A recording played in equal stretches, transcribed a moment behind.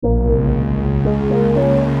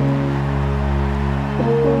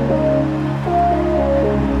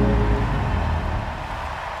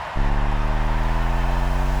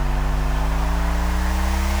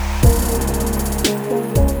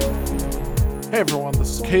Hey everyone, this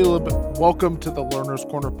is Caleb. Welcome to the Learner's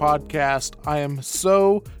Corner podcast. I am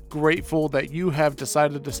so grateful that you have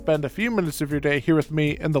decided to spend a few minutes of your day here with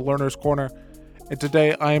me in the Learner's Corner. And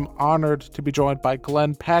today I am honored to be joined by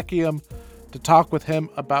Glenn Packiam to talk with him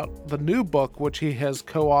about the new book which he has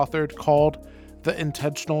co-authored called The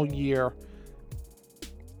Intentional Year.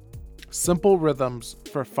 Simple Rhythms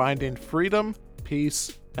for Finding Freedom,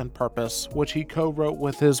 Peace, and Purpose, which he co-wrote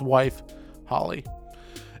with his wife, Holly.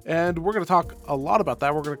 And we're going to talk a lot about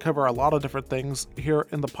that. We're going to cover a lot of different things here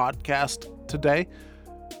in the podcast today.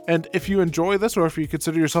 And if you enjoy this, or if you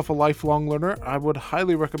consider yourself a lifelong learner, I would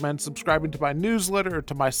highly recommend subscribing to my newsletter or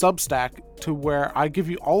to my Substack, to where I give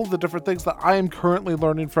you all of the different things that I am currently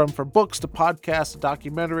learning from books to podcasts to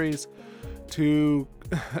documentaries to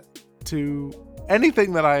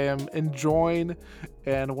anything that I am enjoying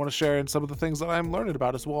and want to share, in some of the things that I'm learning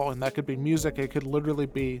about as well. And that could be music. It could literally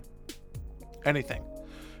be anything.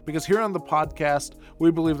 Because here on the podcast, we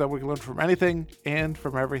believe that we can learn from anything and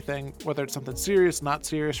from everything, whether it's something serious, not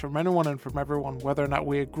serious, from anyone and from everyone, whether or not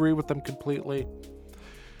we agree with them completely.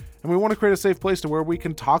 And we want to create a safe place to where we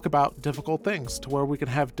can talk about difficult things, to where we can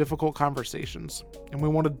have difficult conversations. And we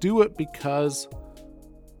want to do it because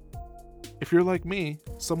if you're like me,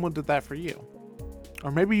 someone did that for you. Or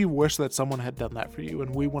maybe you wish that someone had done that for you,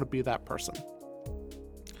 and we want to be that person.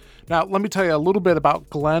 Now, let me tell you a little bit about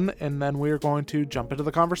Glenn, and then we are going to jump into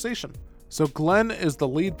the conversation. So Glenn is the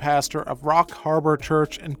lead pastor of Rock Harbor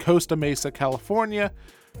Church in Costa Mesa, California,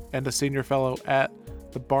 and a senior fellow at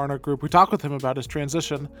the Barna Group. We talked with him about his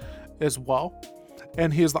transition as well.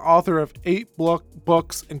 And he is the author of 8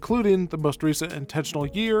 books, including the most recent Intentional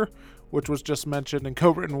Year, which was just mentioned and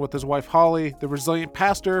co-written with his wife Holly, The Resilient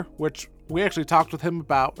Pastor, which we actually talked with him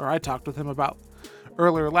about, or I talked with him about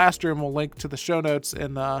earlier last year, and we'll link to the show notes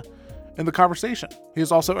in the conversation. He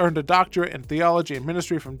has also earned a doctorate in theology and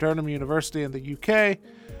ministry from Durham University in the UK,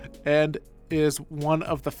 and is one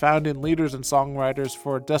of the founding leaders and songwriters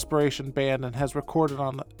for Desperation Band, and has recorded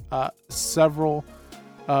on several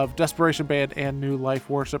of Desperation Band and New Life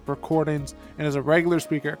Worship recordings, and is a regular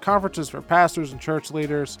speaker at conferences for pastors and church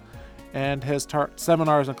leaders, and has taught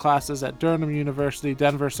seminars and classes at Durham University,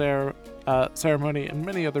 Denver Ceremony, and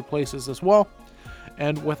many other places as well.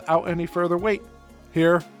 And without any further wait,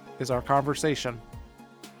 here is our conversation.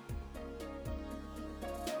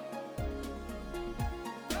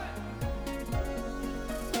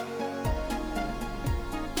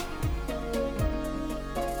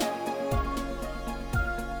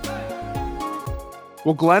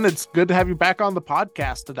 Well, Glenn, it's good to have you back on the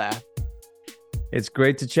podcast today. It's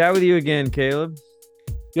great to chat with you again, Caleb.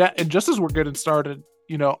 Yeah, and just as we're getting started,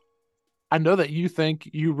 I know that you think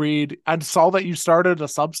you read. I saw that you started a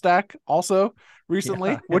Substack also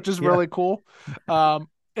recently, which is really cool.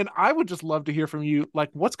 And I would just love to hear from you, like,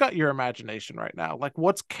 what's got your imagination right now? Like,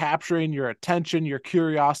 what's capturing your attention, your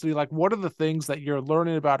curiosity? Like, what are the things that you're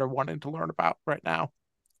learning about or wanting to learn about right now?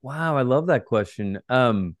 Wow, I love that question.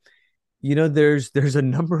 There's a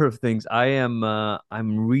number of things.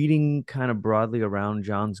 I'm reading kind of broadly around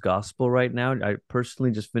John's Gospel right now. I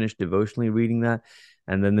personally just finished devotionally reading that.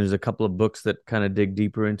 And then there's a couple of books that kind of dig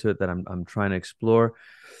deeper into it that I'm trying to explore.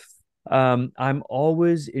 I'm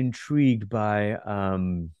always intrigued by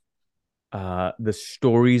the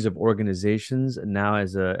stories of organizations. Now,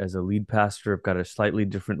 as a lead pastor, I've got a slightly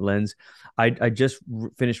different lens. I just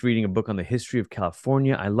finished reading a book on the history of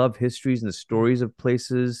California. I love histories and the stories of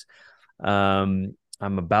places.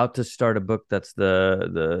 I'm about to start a book that's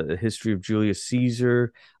the history of Julius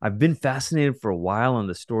Caesar. I've been fascinated for a while on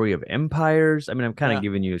the story of empires. I mean, I'm kind of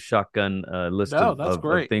giving you a shotgun list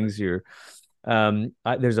of things here.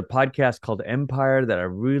 There's a podcast called Empire that I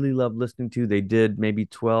really love listening to. They did maybe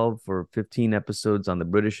 12 or 15 episodes on the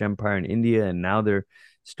British Empire in India, and now they're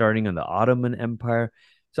starting on the Ottoman Empire.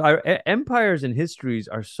 So empires and histories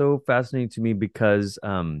are so fascinating to me because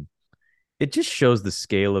it just shows the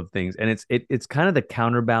scale of things, and it's kind of the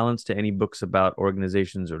counterbalance to any books about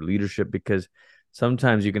organizations or leadership, because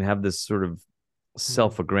sometimes you can have this sort of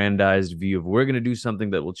self-aggrandized view of we're going to do something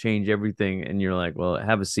that will change everything, and you're like, well,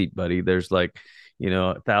 have a seat, buddy. There's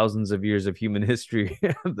thousands of years of human history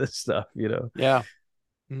of this stuff. Yeah.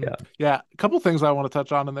 A couple of things I want to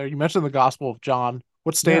touch on in there. You mentioned the Gospel of John.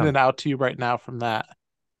 What's standing out to you right now from that?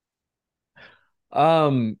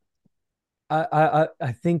 I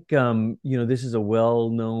think this is a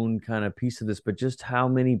well-known kind of piece of this, but just how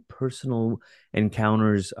many personal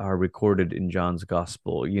encounters are recorded in John's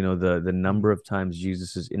Gospel. The number of times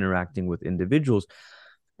Jesus is interacting with individuals.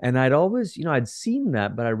 And I'd always, I'd seen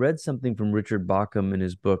that, but I read something from Richard Bauckham in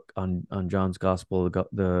his book on John's Gospel,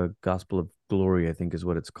 the Gospel of Glory, I think is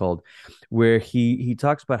what it's called, where he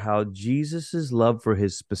talks about how Jesus's love for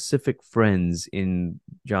his specific friends in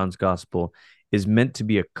John's gospel is meant to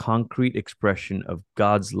be a concrete expression of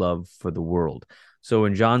God's love for the world. So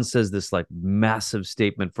when John says this like massive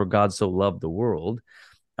statement, for God so loved the world,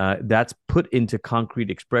 that's put into concrete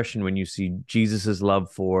expression when you see Jesus's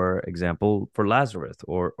love, for example, for Lazarus,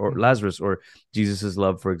 or Mm-hmm. Lazarus, or Jesus's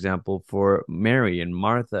love, for example, for Mary and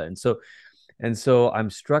Martha. And so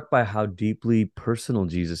I'm struck by how deeply personal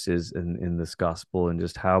Jesus is in this gospel, and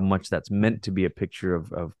just how much that's meant to be a picture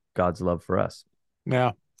of God's love for us.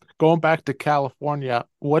 Yeah. Going back to California,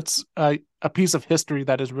 what's a piece of history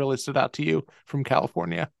that has really stood out to you from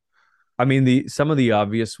California? I mean, the some of the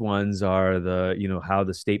obvious ones are how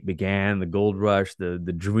the state began, the gold rush, the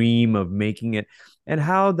dream of making it, and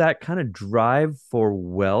how that kind of drive for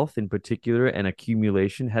wealth in particular and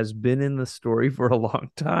accumulation has been in the story for a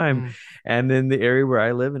long time. Mm, And in the area where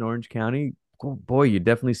I live in Orange County, oh boy, you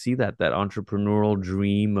definitely see that entrepreneurial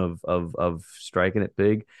dream of striking it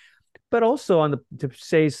big. But also, on the to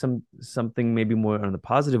say something maybe more on the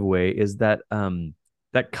positive way, is that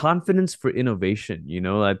confidence for innovation.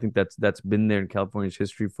 I think that's been there in California's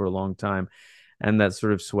history for a long time, and that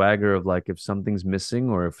sort of swagger of like, if something's missing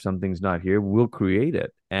or if something's not here, we'll create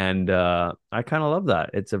it. And I kind of love that.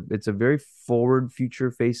 It's a very forward,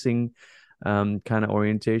 future facing kind of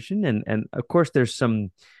orientation, and of course there's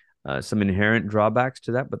some inherent drawbacks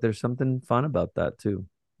to that, but there's something fun about that too.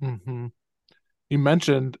 hmm You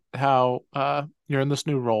mentioned how you're in this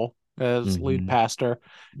new role as lead Hmm. pastor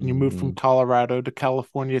and you moved from Hmm. Colorado to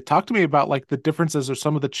California. Talk to me about like the differences or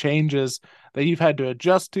some of the changes that you've had to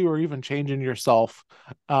adjust to or even changing yourself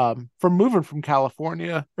from moving from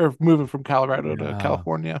California or moving from Colorado to Yeah.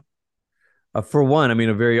 California. For one, I mean,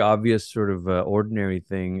 a very obvious sort of ordinary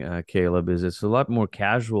thing, Caleb, is it's a lot more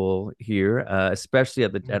casual here, especially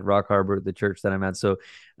at Rock Harbor, the church that I'm at. So,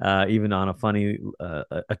 even on a funny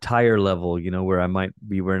attire level, where I might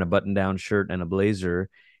be wearing a button-down shirt and a blazer,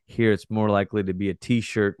 here it's more likely to be a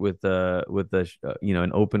t-shirt with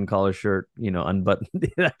an open collar shirt,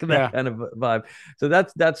 unbuttoned, that Yeah. kind of vibe. So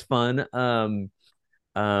that's fun.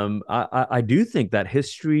 I do think that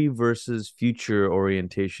history versus future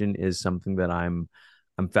orientation is something that I'm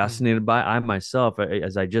Mm, fascinated by. I myself,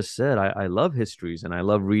 as I just said, I love histories, and I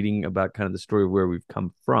love reading about kind of the story of where we've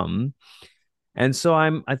come from. And so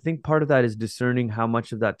I think part of that is discerning how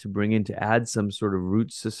much of that to bring in to add some sort of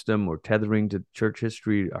root system or tethering to church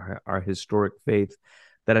history, our historic faith,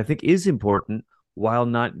 that I think is important, while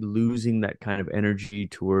not losing that kind of energy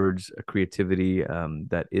towards a creativity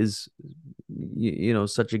that is,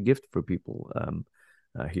 such a gift for people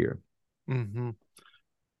here. hmm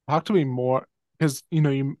Talk to me more because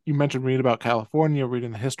you mentioned reading about California,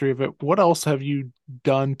 reading the history of it. What else have you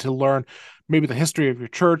done to learn maybe the history of your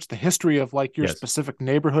church, the history of like your Yes. specific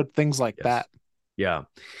neighborhood, things like that? Yes. Yeah.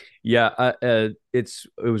 Yeah, it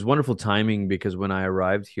was wonderful timing, because when I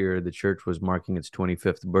arrived here, the church was marking its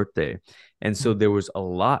 25th birthday, and so there was a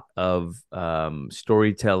lot of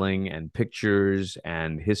storytelling and pictures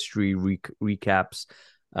and history recaps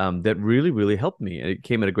that really really helped me. It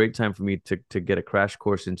came at a great time for me to get a crash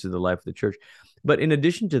course into the life of the church. But in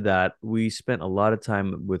addition to that, we spent a lot of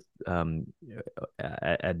time with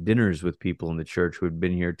at dinners with people in the church who had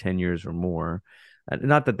been here 10 years or more.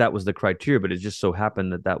 Not that that was the criteria, but it just so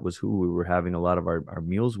happened that that was who we were having a lot of our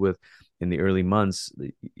meals with in the early months.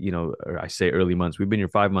 Or I say early months, we've been here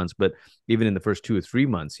 5 months, but even in the first 2 or 3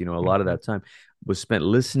 months, a lot of Mhm. that time was spent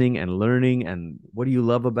listening and learning. And what do you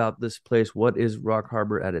love about this place? What is Rock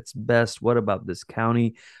Harbor at its best? What about this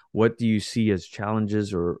county? What do you see as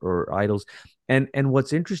challenges or idols? And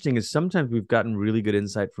what's interesting is sometimes we've gotten really good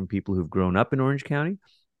insight from people who've grown up in Orange County,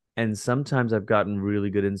 and sometimes I've gotten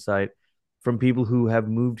really good insight from people who have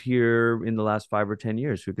moved here in the last 5 or 10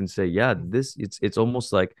 years, who can say, yeah, this it's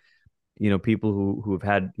almost like, people who have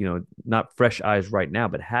had, not fresh eyes right now,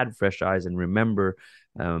 but had fresh eyes and remember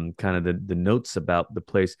kind of the notes about the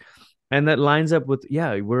place. And that lines up with,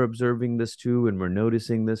 yeah, we're observing this too, and we're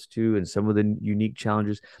noticing this too, and some of the unique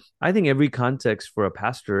challenges. I think every context for a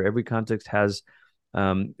pastor, every context has,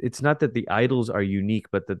 it's not that the idols are unique,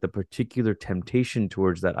 but that the particular temptation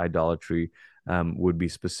towards that idolatry would be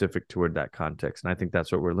specific toward that context. And I think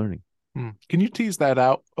that's what we're learning. Can you tease that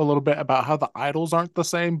out a little bit about how the idols aren't the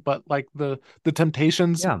same, but like the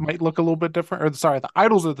temptations Yeah. might look a little bit different? Or sorry, the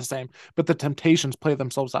idols are the same, but the temptations play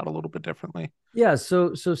themselves out a little bit differently. Yeah,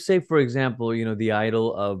 so say for example, the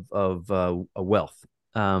idol of a wealth.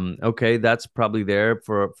 Okay, that's probably there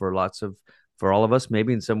for all of us.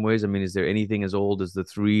 Maybe in some ways, I mean, is there anything as old as the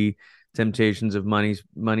three temptations of money,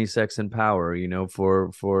 sex, and power. It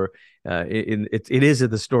is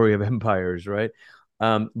the story of empires, right?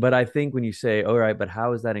 But I think when you say, all right, but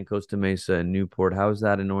how is that in Costa Mesa and Newport? How is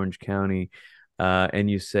that in Orange County? And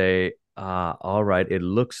you say, all right, it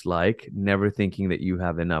looks like never thinking that you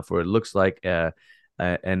have enough, or it looks like a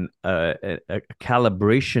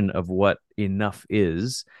calibration of what enough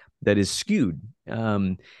is that is skewed.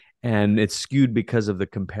 And it's skewed because of the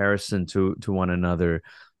comparison to one another,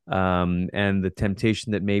 and the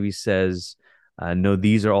temptation that maybe says, no,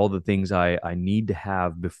 these are all the things I need to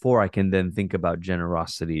have before I can then think about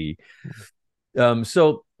generosity.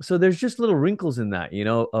 So there's just little wrinkles in that,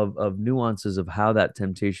 of nuances of how that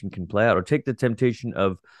temptation can play out. Or take the temptation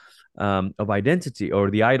of identity,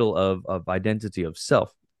 or the idol of identity of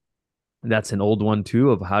self. That's an old one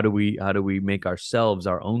too, of how do we make ourselves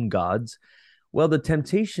our own gods. Well, the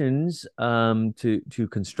temptations to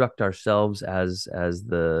construct ourselves as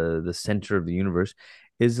the center of the universe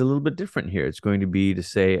is a little bit different here. It's going to be to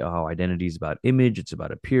say, oh, identity is about image, it's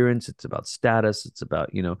about appearance, it's about status, it's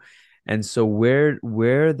about, and so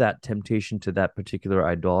where that temptation to that particular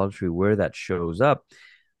idolatry, where that shows up,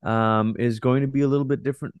 is going to be a little bit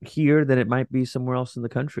different here than it might be somewhere else in the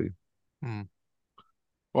country. Hmm.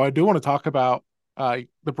 Well, I do want to talk about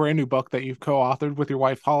the brand new book that you've co-authored with your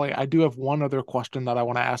wife Holly. I do have one other question that I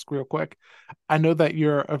want to ask real quick. I know that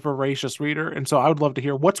you're a voracious reader, and so I would love to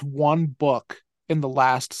hear what's one book in the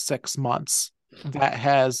last 6 months that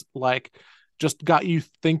has like just got you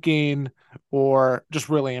thinking or just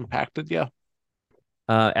really impacted you.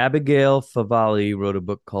 Abigail Favale wrote a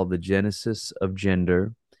book called The Genesis of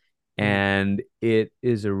Gender, Mm, and it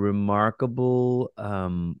is a remarkable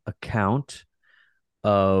account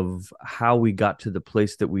of how we got to the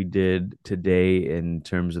place that we did today in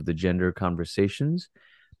terms of the gender conversations.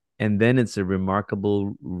 And then it's a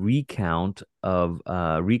remarkable recounting of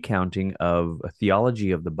a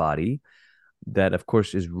theology of the body that, of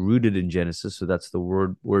course, is rooted in Genesis. So that's the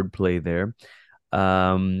wordplay there.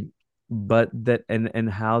 But that and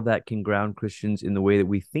how that can ground Christians in the way that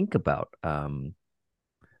we think about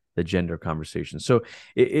the gender conversation. So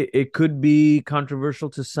it could be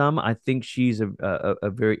controversial to some. I think she's a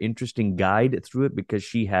very interesting guide through it, because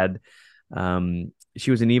she was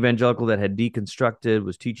an evangelical that had deconstructed,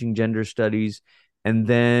 was teaching gender studies, and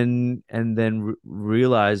then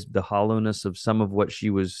realized the hollowness of some of what she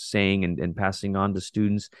was saying and passing on to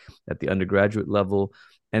students at the undergraduate level,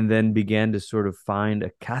 and then began to sort of find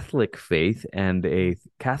a Catholic faith and a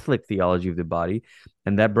Catholic theology of the body,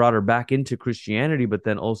 and that brought her back into Christianity, but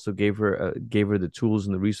then also gave her the tools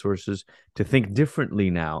and the resources to think differently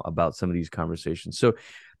now about some of these conversations. So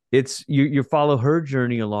it's you follow her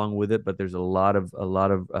journey along with it, but there's a lot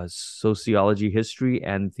of sociology, history,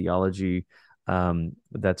 and theology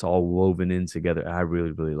that's all woven in together. I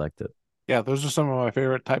really, really liked it. Yeah, those are some of my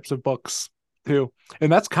favorite types of books too.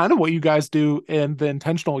 And that's kind of what you guys do in the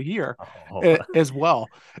intentional year Oh. as well.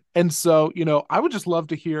 And so, I would just love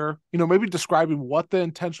to hear, maybe describing what the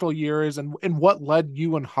intentional year is and what led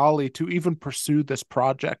you and Holly to even pursue this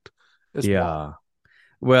project as well. Yeah.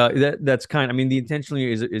 Well, that's kind. I mean, the intentional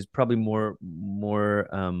is probably more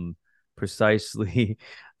precisely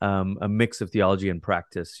a mix of theology and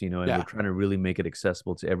practice, and we're Yeah. trying to really make it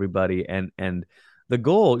accessible to everybody. And the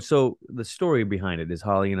goal, so the story behind it is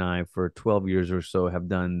Holly and I, for 12 years or so, have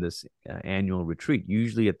done this annual retreat,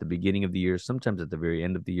 usually at the beginning of the year, sometimes at the very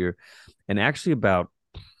end of the year, and actually about,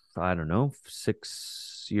 I don't know,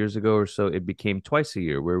 6 years ago or so, it became twice a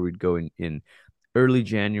year, where we'd go in early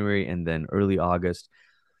January and then early August.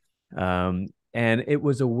 And it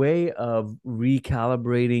was a way of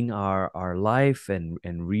recalibrating our life, and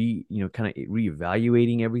kind of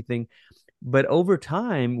reevaluating everything. But over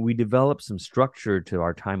time, we developed some structure to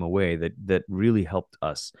our time away that really helped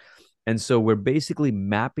us. And so we're basically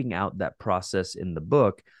mapping out that process in the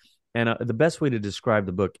book. And the best way to describe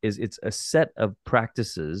the book is it's a set of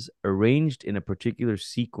practices arranged in a particular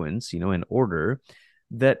sequence, in order,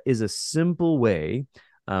 that is a simple way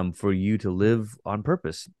for you to live on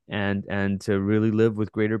purpose, and to really live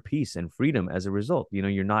with greater peace and freedom as a result.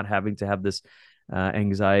 You're not having to have this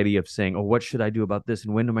anxiety of saying, oh, what should I do about this?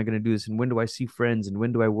 And when am I going to do this? And when do I see friends? And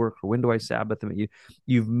when do I work? Or when do I Sabbath?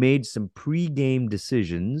 You've made some pre-game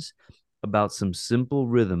decisions about some simple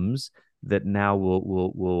rhythms that now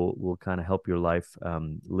will kind of help your life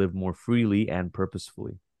live more freely and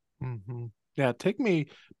purposefully. Hmm. Yeah. Take me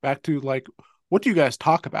back to like, what do you guys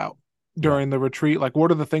talk about Yeah. during the retreat? Like,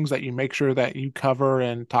 what are the things that you make sure that you cover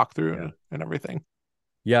and talk through Yeah. and everything?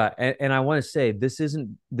 Yeah, and I want to say this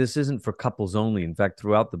isn't for couples only. In fact,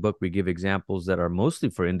 throughout the book, we give examples that are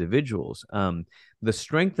mostly for individuals. The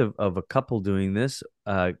strength of a couple doing this,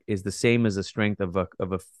 is the same as the strength of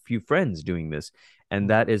a few friends doing this, and Mm.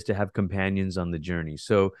 that is to have companions on the journey.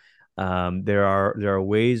 So there are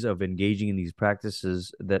ways of engaging in these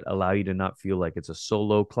practices that allow you to not feel like it's a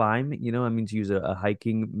solo climb. I mean, to use a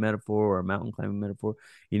hiking metaphor or a mountain climbing metaphor,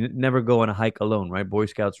 you never go on a hike alone, right? Boy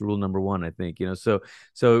Scouts rule number one, I think. So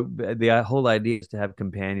the whole idea is to have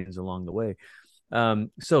companions along the way.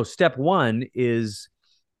 So step one is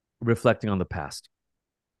reflecting on the past,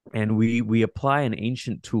 and we apply an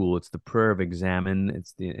ancient tool. It's the prayer of examen.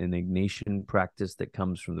 It's an Ignatian practice that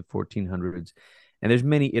comes from the 1400s, and there's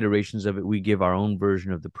many iterations of it. We give our own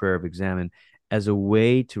version of the prayer of examen as a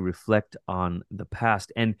way to reflect on the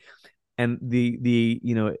past. And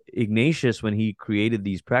the Ignatius, when he created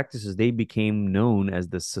these practices, they became known as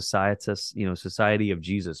the Society of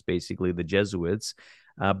Jesus, basically the Jesuits.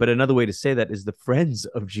 But another way to say that is the Friends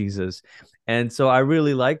of Jesus. And so I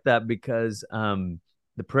really like that because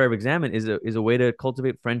the prayer of examen is a way to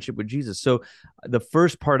cultivate friendship with Jesus. So the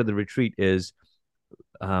first part of the retreat is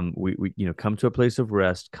we come to a place of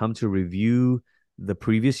rest, come to review the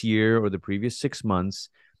previous year or the previous 6 months.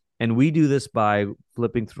 And we do this by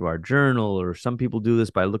flipping through our journal, or some people do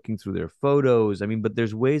this by looking through their photos. I mean, but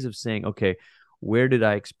there's ways of saying, okay, where did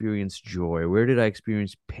I experience joy? Where did I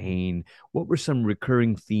experience pain? What were some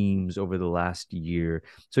recurring themes over the last year?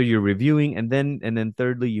 So you're reviewing, and then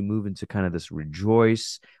thirdly, you move into kind of this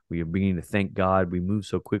rejoice, where you're beginning to thank God. We move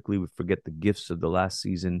so quickly, we forget the gifts of the last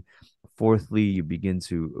season. Fourthly, you begin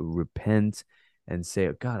to repent and say,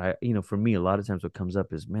 oh, God, for me, a lot of times what comes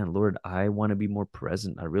up is, man, Lord, I want to be more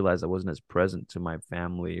present. I realized I wasn't as present to my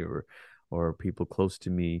family or people close to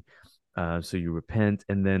me. So you repent,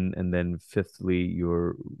 and then fifthly,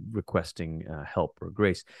 you're requesting help or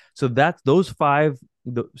grace. So those five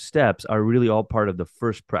steps are really all part of the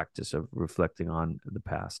first practice of reflecting on the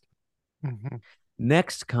past. Mm-hmm.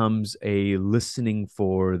 Next comes a listening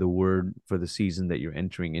for the word for the season that you're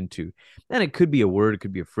entering into. And it could be a word, it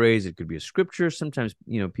could be a phrase, it could be a scripture. Sometimes,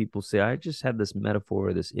 people say, I just have this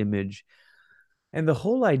metaphor, this image. And the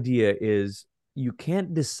whole idea is you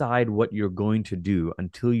can't decide what you're going to do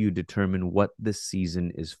until you determine what this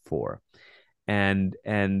season is for. And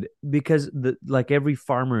because like every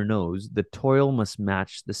farmer knows, the toil must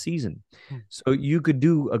match the season. So you could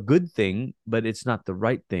do a good thing, but it's not the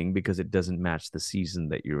right thing because it doesn't match the season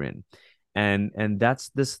that you're in. And that's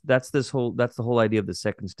the whole idea of the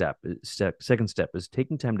second step is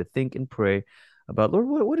taking time to think and pray about, Lord,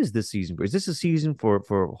 what is this season for? Is this a season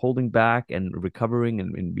for holding back and recovering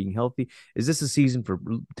and being healthy? Is this a season for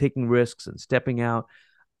taking risks and stepping out?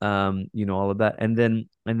 All of that. And then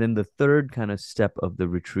the third kind of step of the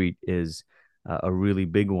retreat is a really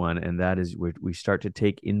big one, and that is where we start to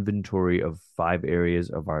take inventory of 5 areas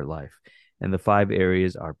of our life. And the 5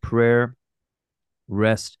 areas are prayer,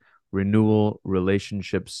 rest, renewal,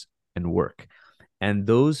 relationships, and work. And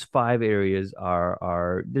those 5 areas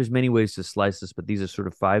are there's many ways to slice this, but these are sort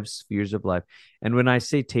of 5 spheres of life. And when I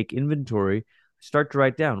say take inventory, start to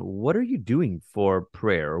write down, what are you doing for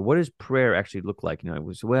prayer? What does prayer actually look like?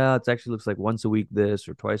 It actually looks like once a week this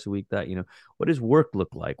or twice a week that. What does work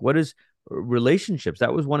look like? What is relationships?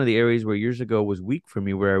 That was one of the areas where years ago was weak for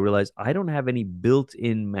me, where I realized I don't have any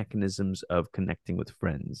built-in mechanisms of connecting with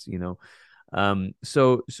friends.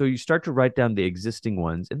 So you start to write down the existing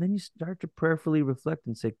ones, and then you start to prayerfully reflect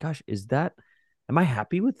and say, gosh, am I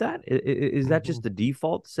happy with that? Is that Mm-hmm. just the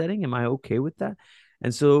default setting? Am I okay with that?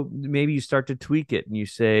 And so maybe you start to tweak it and you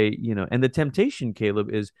say, and the temptation,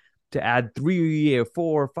 Caleb, is to add 3 or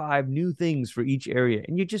 4 or 5 new things for each area.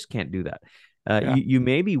 And you just can't do that. Yeah. You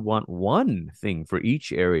maybe want one thing for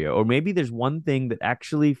each area, or maybe there's one thing that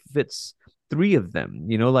actually fits 3 of them.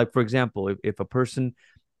 Like, for example, if a person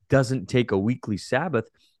doesn't take a weekly Sabbath,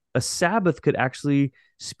 a Sabbath could actually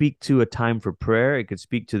speak to a time for prayer. It could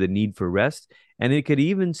speak to the need for rest. And it could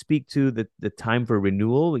even speak to the time for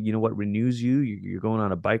renewal. What renews you? You're going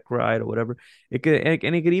on a bike ride or whatever. It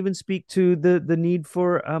could even speak to the need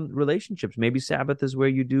for relationships. Maybe Sabbath is where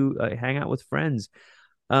you do hang out with friends.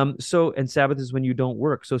 And Sabbath is when you don't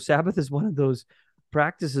work. So Sabbath is one of those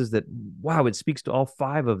practices that, wow, it speaks to all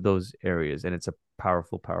 5 of those areas. And it's a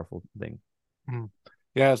powerful, powerful thing. Mm.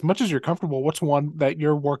 Yeah, as much as you're comfortable, what's one that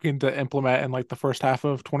you're working to implement in like the first half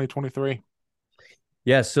of 2023?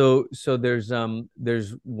 Yeah, so there's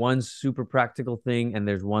one super practical thing, and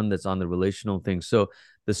there's one that's on the relational thing. So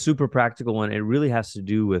the super practical one, it really has to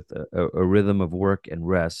do with a rhythm of work and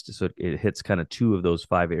rest. So it hits kind of 2 of those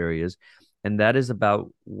 5 areas, and that is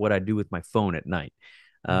about what I do with my phone at night.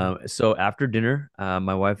 Mm. So after dinner,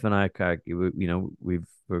 my wife and I,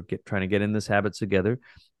 we're trying to get in this habit together.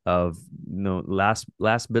 of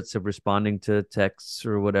last bits of responding to texts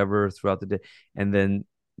or whatever throughout the day, and then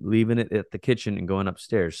leaving it at the kitchen and going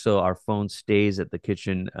upstairs. So our phone stays at the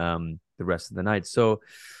kitchen the rest of the night. So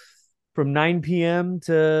from 9 p.m.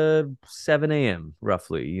 to 7 a.m.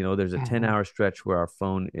 roughly, there's a 10 Hmm. hour stretch where our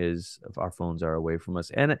phones are away from us.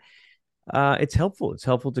 And it's helpful. It's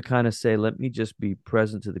helpful to kind of say, let me just be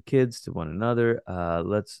present to the kids, to one another.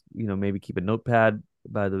 Let's, maybe keep a notepad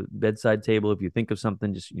by the bedside table. If you think of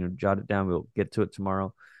something, just, jot it down. We'll get to it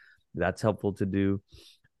tomorrow. That's helpful to do.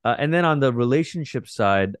 And then on the relationship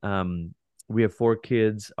side, we have 4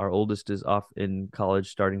 kids. Our oldest is off in college,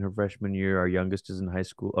 starting her freshman year. Our youngest is in high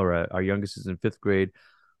school, or our youngest is in 5th grade.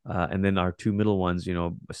 And then our 2 middle ones,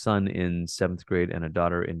 a son in 7th grade and a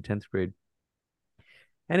daughter in 10th grade.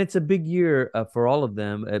 And it's a big year for all of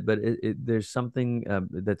them, but there's something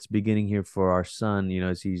that's beginning here for our son,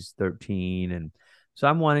 as he's 13. And so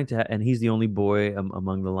I'm wanting and he's the only boy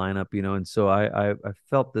among the lineup, and so I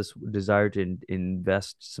felt this desire to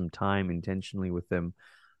invest some time intentionally with them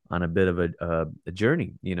on a bit of a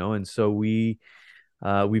journey, and so we've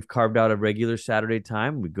carved out a regular Saturday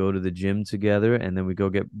time. We go to the gym together, and then we go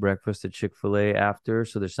get breakfast at Chick-fil-A after.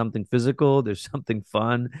 So there's something physical, there's something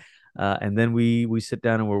fun, and then we sit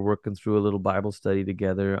down and we're working through a little Bible study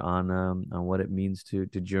together on what it means to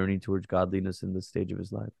journey towards godliness in this stage of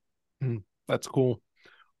his life. That's cool.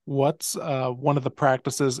 What's one of the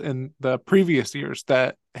practices in the previous years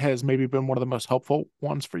that has maybe been one of the most helpful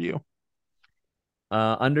ones for you?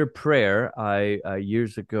 Under prayer, I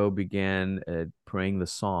years ago began praying the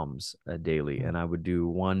Psalms daily, Mm. and I would do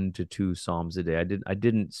 1 to 2 Psalms a day. I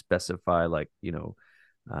didn't specify, like,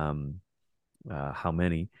 um, how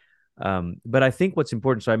many. But I think what's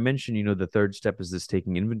important, so I mentioned, the third step is this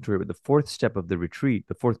taking inventory, but the fourth step of the retreat,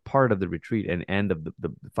 the fourth part of the retreat and end of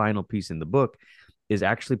the final piece in the book is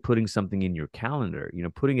actually putting something in your calendar,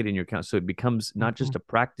 putting it in your calendar. So it becomes not Mhm. just a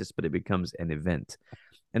practice, but it becomes an event.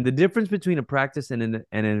 And the difference between a practice and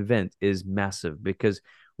an event is massive, because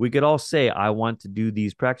we could all say, I want to do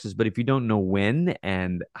these practices, but if you don't know when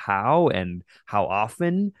and how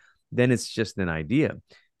often, then it's just an idea.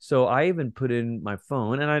 So I even put in my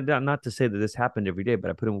phone, and I not to say that this happened every day, but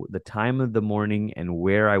I put in the time of the morning and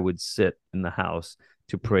where I would sit in the house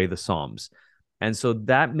to pray the Psalms. And so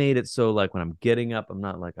that made it so, like, when I'm getting up, I'm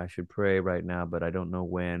not like, I should pray right now, but I don't know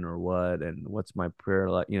when or what, and what's my prayer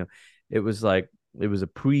like. It was like, it was a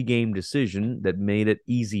pre-game decision that made it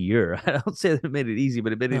easier. I don't say that it made it easy,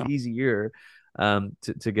 but it made it Yeah. easier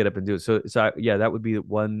to get up and do it. Yeah, that would be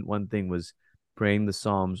one thing, was praying the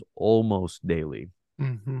Psalms almost daily.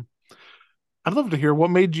 Hmm. I'd love to hear what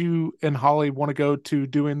made you and Holly want to go to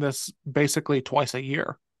doing this basically twice a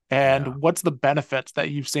year, Yeah. and what's the benefits that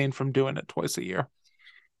you've seen from doing it twice a year?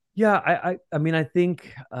 Yeah, I mean, I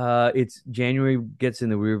think it's January gets in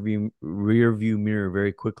the rear view mirror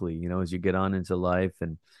very quickly, as you get on into life,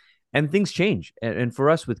 and things change. And for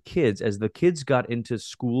us with kids, as the kids got into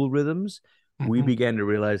school rhythms, we Hmm. began to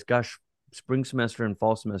realize, gosh, spring semester and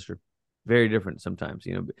fall semester, very different sometimes.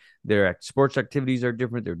 Their sports activities are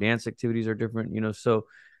different, their dance activities are different, so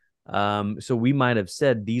we might have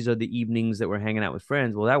said these are the evenings that we're hanging out with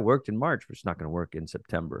friends. Well, that worked in March, but it's not going to work in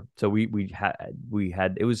September. So we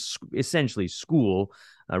had it was essentially school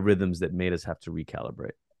rhythms that made us have to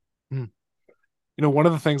recalibrate. One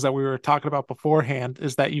of the things that we were talking about beforehand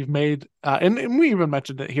is that you've made, and we even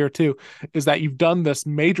mentioned it here too, is that you've done this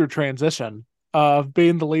major transition of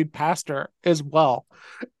being the lead pastor as well.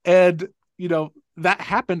 And, that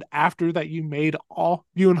happened after that you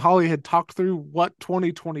and Holly had talked through what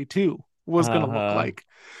 2022 was going to look Uh-huh. like.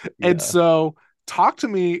 And Yeah. so talk to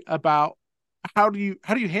me about how do you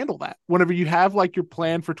handle that whenever you have like your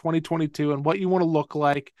plan for 2022 and what you want to look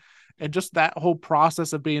like, and just that whole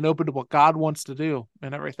process of being open to what God wants to do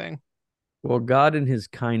and everything. Well, God in his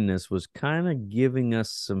kindness was kind of giving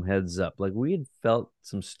us some heads up. Like, we had felt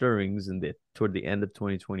some stirrings toward the end of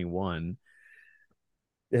 2021.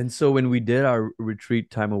 And so when we did our retreat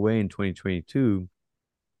time away in 2022,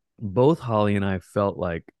 both Holly and I felt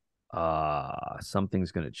like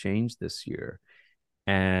something's going to change this year.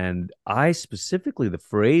 And I specifically, the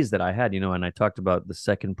phrase that I had, and I talked about the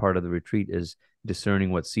second part of the retreat is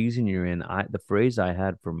discerning what season you're in. The phrase I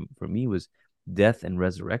had for me was death and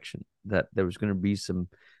resurrection. That there was going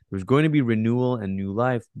to be renewal and new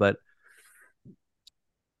life, but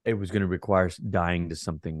it was going to require dying to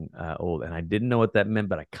something old. And I didn't know what that meant,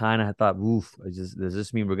 but I kind of thought, oof, does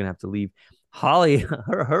this mean we're going to have to leave? Holly,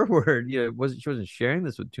 her word, she wasn't sharing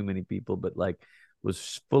this with too many people, but like,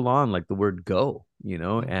 was full on like the word go,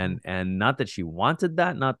 Mm-hmm. and not that she wanted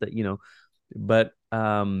that, not that, but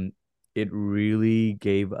it really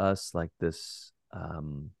gave us like this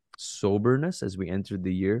soberness as we entered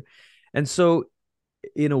the year. And so,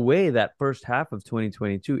 in a way, that first half of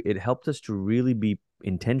 2022, it helped us to really be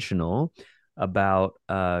intentional about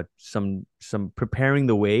some preparing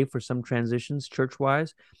the way for some transitions church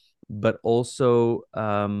wise, but also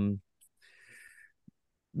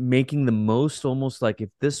making the most, almost like if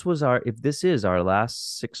this is our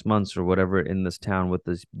last 6 months or whatever in this town with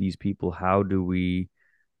these people, how do we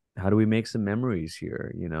make some memories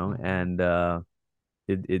here, Mhm. and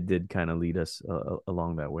it did kind of lead us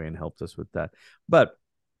along that way and helped us with that. But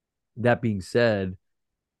that being said,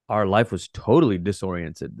 our life was totally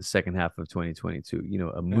disoriented the second half of 2022. A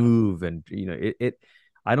Yeah. move, and it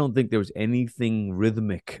I don't think there was anything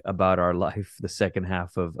rhythmic about our life the second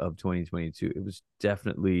half of 2022. It was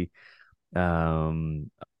definitely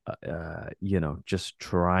um just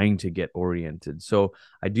trying to get oriented. So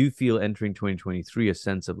I do feel entering 2023 a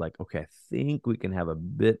sense of like, okay, I think we can have a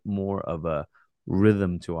bit more of a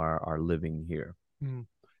rhythm to our living here. Mm.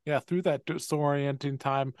 Yeah, through that disorienting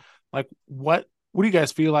time, like what do you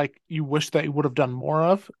guys feel like you wish that you would have done more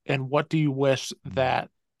of, and what do you wish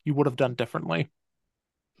that you would have done differently?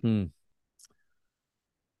 Hmm.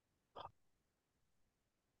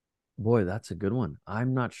 Boy, that's a good one.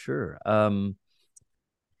 I'm not sure.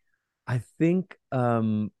 I think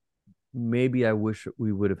maybe I wish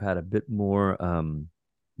we would have had a bit more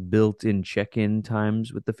built-in check-in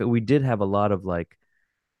times with we did have a lot of like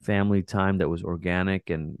family time that was organic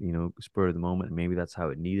and spur of the moment. Maybe that's how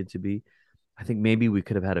it needed to be. I think maybe we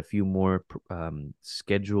could have had a few more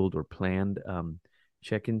scheduled or planned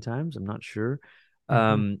check-in times. I'm not sure.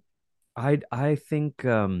 Hmm. I think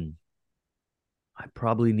I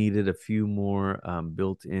probably needed a few more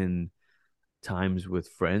built-in times with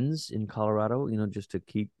friends in Colorado. Just to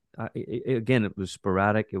keep. Again, it was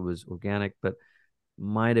sporadic, it was organic, but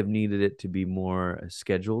might have needed it to be more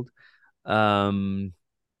scheduled. Um,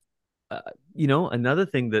 uh, another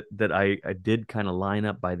thing that I did kind of line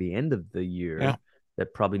up by the end of the Yeah. year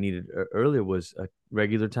that probably needed earlier was a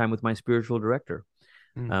regular time with my spiritual director,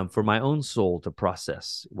 Mm. for my own soul to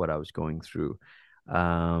process what I was going through.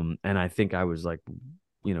 And I think I was like,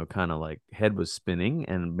 kind of like head was spinning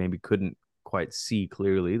and maybe couldn't quite see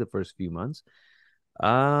clearly the first few months.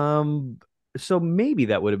 Um, so maybe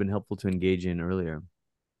that would have been helpful to engage in earlier.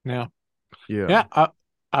 Yeah. Yeah. Yeah.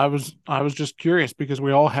 I was just curious because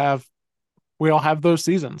we all have those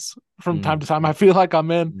seasons from time to time. Mm-hmm. I feel like I'm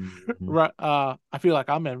in Mm-hmm. right I feel like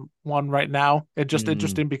I'm in one right now. It's just Mm.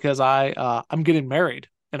 interesting because I'm getting married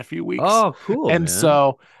in a few weeks. Oh, cool, And man.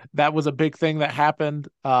 so that was a big thing that happened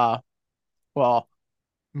well,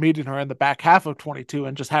 meeting her in the back half of 22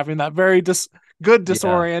 and just having that very good Yeah.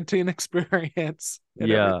 disorienting experience and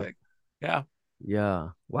Yeah. everything. Yeah. Yeah.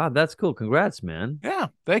 Wow, that's cool. Congrats, man. Yeah,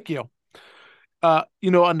 thank you.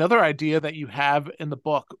 Another idea that you have in the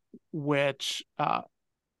book, which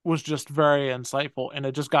was just very insightful, and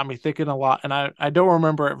it just got me thinking a lot. And I don't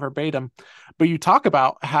remember it verbatim, but you talk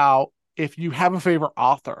about how if you have a favorite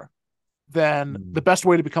author, then the Mm. best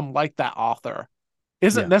way to become like that author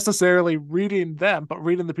isn't Yeah. necessarily reading them, but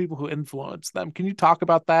reading the people who influence them. Can you talk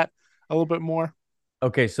about that a little bit more?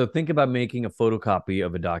 Okay, so think about making a photocopy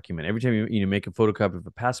of a document. Every time you make a photocopy of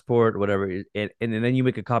a passport, whatever, and then you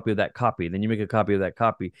make a copy of that copy, and then you make a copy of that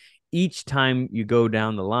copy. Each time you go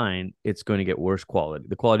down the line, it's going to get worse quality.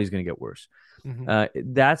 The quality is going to get worse.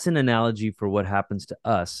 Mm-hmm. That's an analogy for what happens to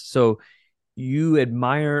us. So you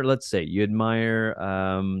admire, let's say,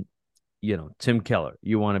 Tim Keller.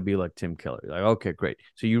 You want to be like Tim Keller. You're like, okay, great.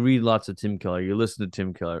 So you read lots of Tim Keller. You listen to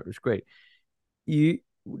Tim Keller. It's great.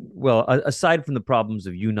 Aside from the problems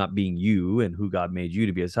of you not being you and who God made you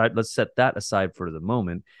to be, aside, let's set that aside for the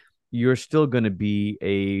moment. You're still going to be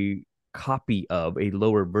a copy of a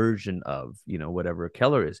lower version of, whatever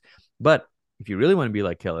Keller is. But if you really want to be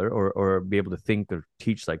like Keller, or be able to think or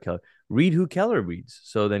teach like Keller, read who Keller reads.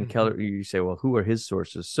 So then Mm-hmm. Keller, you say, well, who are his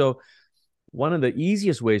sources? So one of the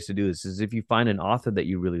easiest ways to do this is if you find an author that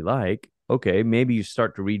you really like, okay, maybe you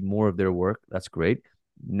start to read more of their work. That's great.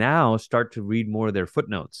 Now start to read more of their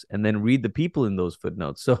footnotes and then read the people in those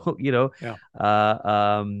footnotes. So, Yeah.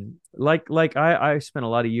 like I spent a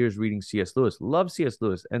lot of years reading C.S. Lewis, love C.S.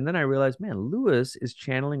 Lewis. And then I realized, man, Lewis is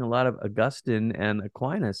channeling a lot of Augustine and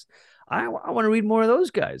Aquinas. I want to read more of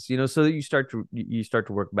those guys, so that you start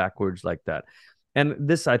to work backwards like that. And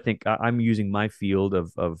this, I think, I'm using my field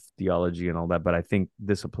of theology and all that, but I think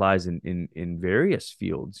this applies in various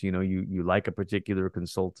fields. You like a particular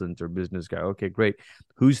consultant or business guy. Okay, great.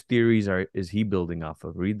 Whose theories is he building off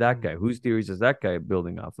of? Read that guy. Mm-hmm. Whose theories is that guy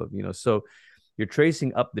building off of? So you're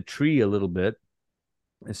tracing up the tree a little bit,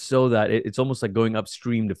 so that it's almost like going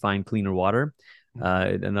upstream to find cleaner water.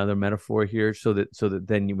 another metaphor here, so that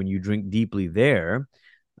then when you drink deeply there,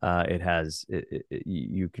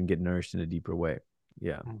 you can get nourished in a deeper way.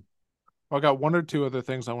 Yeah. Well, I got one or two other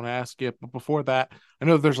things I want to ask you, but before that, I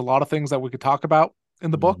know there's a lot of things that we could talk about in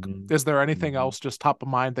the book. Hmm. Is there anything Hmm. else just top of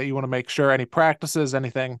mind that you want to make sure? Any practices,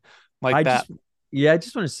 anything like I that? just, yeah, I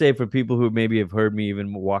just want to say for people who maybe have heard me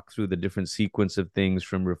even walk through the different sequence of things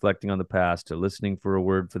from reflecting on the past to listening for a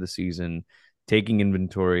word for the season, taking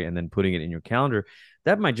inventory, and then putting it in your calendar,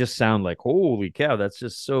 that might just sound like, holy cow, that's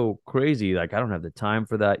just so crazy. Like, I don't have the time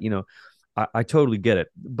for that. I totally get it.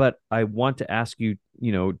 But I want to ask you,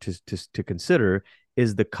 to consider,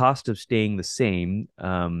 is the cost of staying the same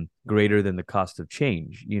greater than the cost of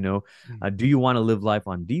change? Do you want to live life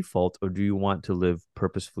on default, or do you want to live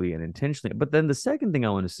purposefully and intentionally? But then the second thing I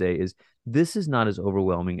want to say is this is not as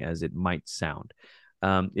overwhelming as it might sound.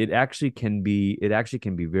 It actually can be. It actually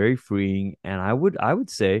can be very freeing, and I would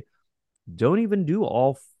say don't even do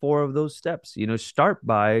all four of those steps. Start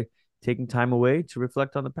by taking time away to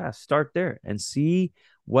reflect on the past. Start there and see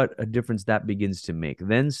what a difference that begins to make.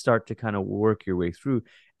 Then start to kind of work your way through.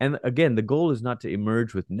 And again, the goal is not to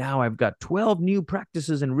emerge with, now I've got 12 new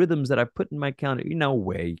practices and rhythms that I've put in my calendar. No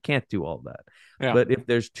way. You can't do all that. Yeah. But if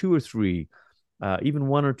there's two or three, even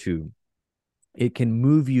one or two, it can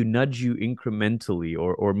move you, nudge you incrementally,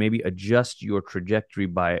 or maybe adjust your trajectory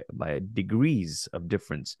by degrees of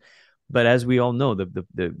difference. But as we all know,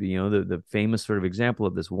 the famous sort of example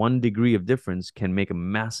of this 1 degree of difference can make a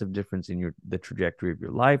massive difference in the trajectory of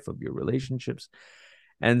your life, of your relationships.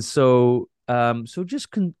 And so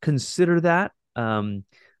just consider that.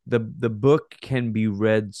 The book can be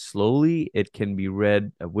read slowly. It can be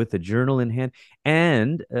read with a journal in hand.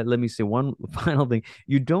 And let me say one final thing: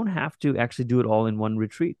 you don't have to actually do it all in one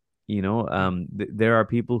retreat. There are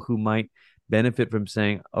people who might benefit from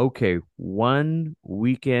saying, okay, one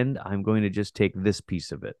weekend I'm going to just take this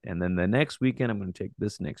piece of it, and then the next weekend I'm going to take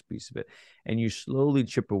this next piece of it, and you slowly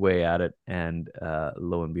chip away at it, and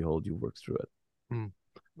lo and behold, you work through it.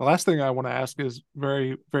 The last thing I want to ask is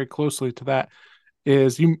very, very closely to that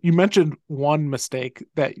is you mentioned one mistake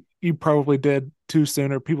that you probably did too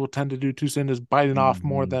soon, or people tend to do too soon, is biting off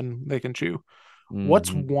more Mm-hmm. than they can chew. What's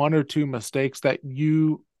Mm-hmm. one or two mistakes that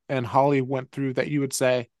you and Holly went through that you would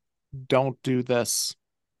say, don't do this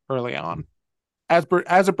early on, as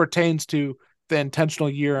it pertains to the intentional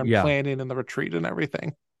year and Yeah, planning and the retreat and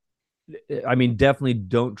everything? I mean, definitely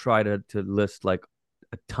don't try to list like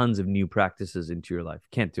tons of new practices into your life.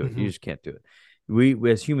 Can't do it. You Mm-hmm. just can't do it. We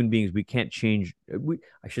as human beings, we can't change.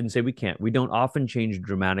 I shouldn't say we can't. We don't often change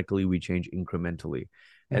dramatically. We change incrementally.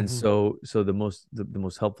 And Mm-hmm. so the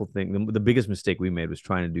most helpful thing, the biggest mistake we made was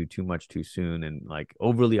trying to do too much too soon and like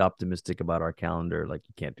overly optimistic about our calendar. Like,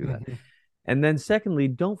 you can't do that. Mm-hmm. And then secondly,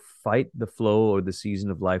 don't fight the flow or the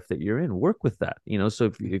season of life that you're in. Work with that. So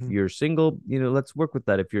if Mm-hmm. you're single, let's work with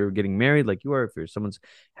that. If you're getting married like you are, if you're someone's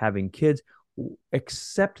having kids,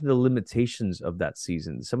 accept the limitations of that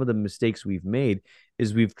season. Some of the mistakes we've made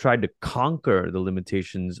is we've tried to conquer the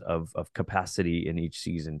limitations of capacity in each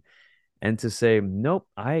season, and to say, nope,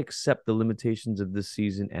 I accept the limitations of this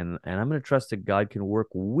season, and I'm going to trust that God can work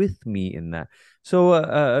with me in that.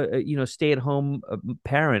 So, stay at home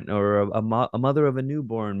parent, or a mother of a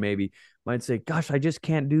newborn maybe might say, gosh, I just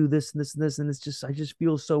can't do this and this and this, and I just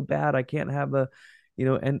feel so bad. I can't have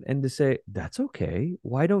and to say, that's okay.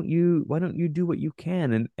 Why don't you do what you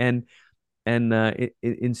can?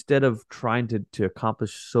 Instead of trying to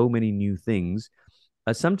accomplish so many new things,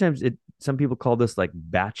 sometimes some people call this like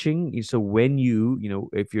batching. So when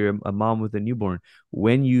if you're a mom with a newborn,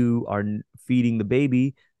 when you are feeding the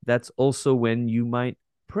baby, that's also when you might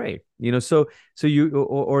pray. So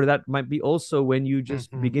or that might be also when you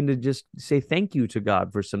just Mm-hmm. begin to just say thank you to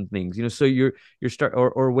God for some things. So you're start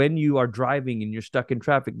or when you are driving and you're stuck in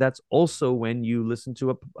traffic, that's also when you listen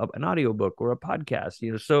to an audiobook or a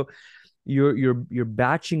podcast. So you're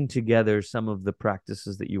batching together some of the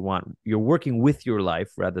practices that you want. You're working with your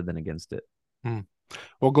life rather than against it. Mm.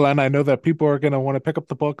 Well, Glenn, I know that people are going to want to pick up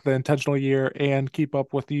the book, The Intentional Year, and keep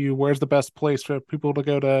up with you. Where's the best place for people to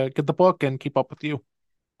go to get the book and keep up with you?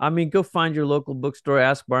 I mean, go find your local bookstore,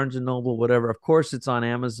 ask Barnes and Noble, whatever. Of course, it's on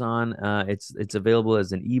Amazon. It's available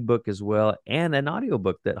as an ebook as well, and an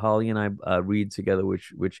audiobook that Holly and I read together,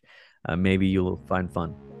 which maybe you'll find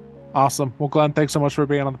fun. Awesome. Well, Glenn, thanks so much for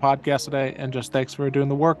being on the podcast today, and just thanks for doing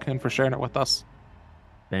the work and for sharing it with us.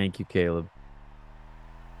 Thank you, Caleb.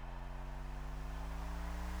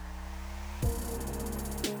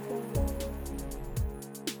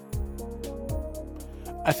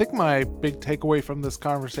 I think my big takeaway from this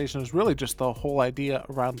conversation is really just the whole idea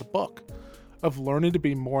around the book of learning to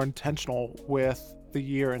be more intentional with the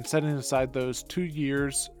year and setting aside those 2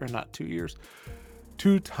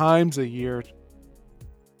 times a year,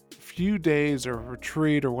 few days or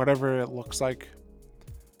retreat or whatever it looks like,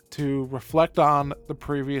 to reflect on the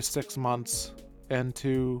previous 6 months and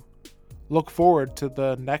to look forward to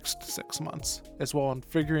the next 6 months as well, and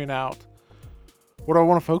figuring out what I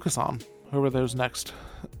want to focus on over those next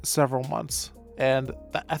several months. And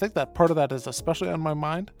I think that part of that is especially on my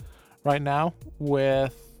mind right now,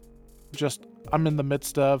 with just, I'm in the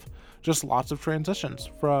midst of just lots of transitions,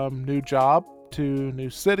 from new job to new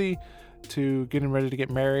city to getting ready to get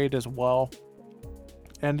married as well.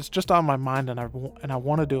 And it's just on my mind, and I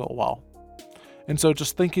want to do it well. And so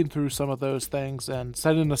just thinking through some of those things and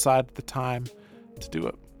setting aside the time to do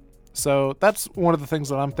it. So that's one of the things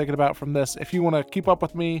that I'm thinking about from this. If you want to keep up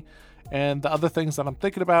with me and the other things that I'm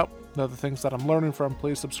thinking about, the other things that I'm learning from,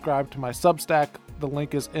 please subscribe to my Substack. The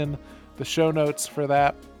link is in the show notes for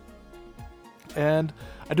that. And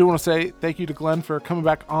I do want to say thank you to Glenn for coming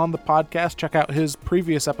back on the podcast. Check out his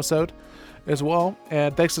previous episode as well.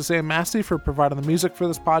 And thanks to Sam Massey for providing the music for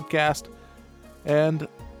this podcast. And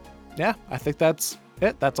yeah, I think that's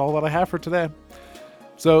it. That's all that I have for today.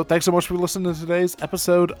 So thanks so much for listening to today's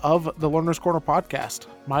episode of the Learner's Corner podcast.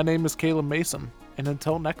 My name is Caleb Mason, and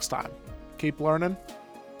until next time, keep learning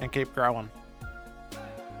and keep growing.